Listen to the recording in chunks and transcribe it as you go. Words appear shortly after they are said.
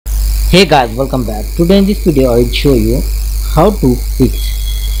Hey guys, welcome back. Today in this video I will show you how to fix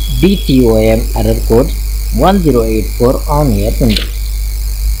DCOM error code 1084 on your Windows.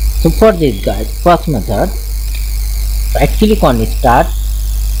 So for this guys, first method, right click on start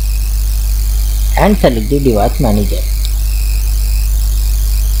and select the device manager.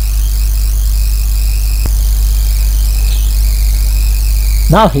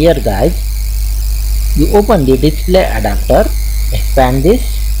 Now here guys, you open the display adapter, expand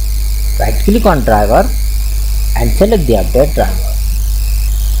this, right click on driver and select the update driver.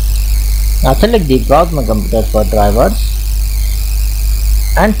 Now select the browse my computer for drivers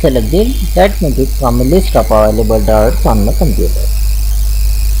and select the let me pick from a list of available drivers on my computer.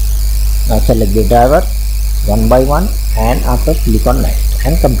 Now select the driver one by one and after click on next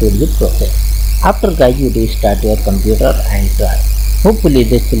and complete the process. After guys, you restart your computer and try. Hopefully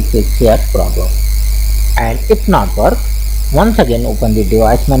this will fix your problem. And if not work, once again open the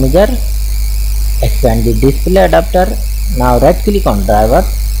device manager, expand the display adapter. Now right click on driver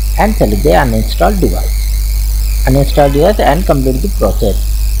and select the uninstall device. Uninstall device and complete the process.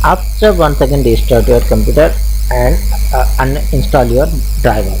 After once again restart your computer and uninstall your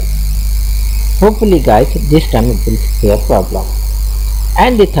driver. Hopefully guys, this time it will fix your problem.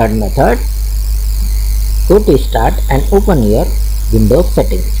 And the third method, go to start and open your Windows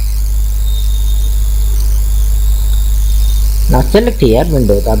settings. Now select here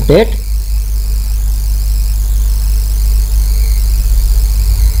Windows Update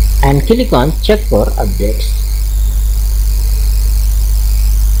and click on check for updates.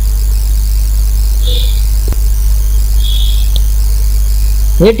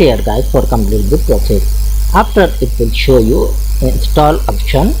 Wait here guys for complete the process. After it will show you install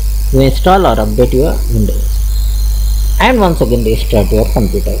option, you install or update your Windows. And once again restart your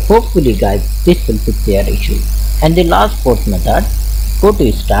computer. Hopefully guys, this will fix your issue. And the last fourth method, go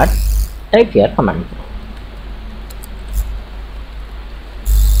to start, type your command prompt.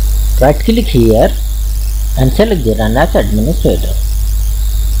 Right click here and select the run as administrator.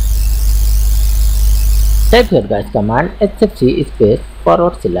 Type your guys command hfc space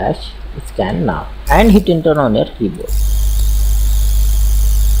 / scan now and hit enter on your keyboard.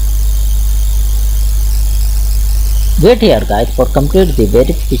 Wait here guys for complete the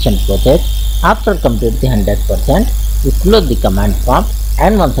verification process. After complete the 100%, you close the command prompt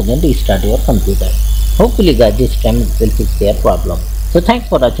and once again restart your computer. Hopefully guys, this time it will fix their problem. So thanks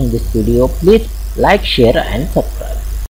for watching this video. Please like, share and subscribe.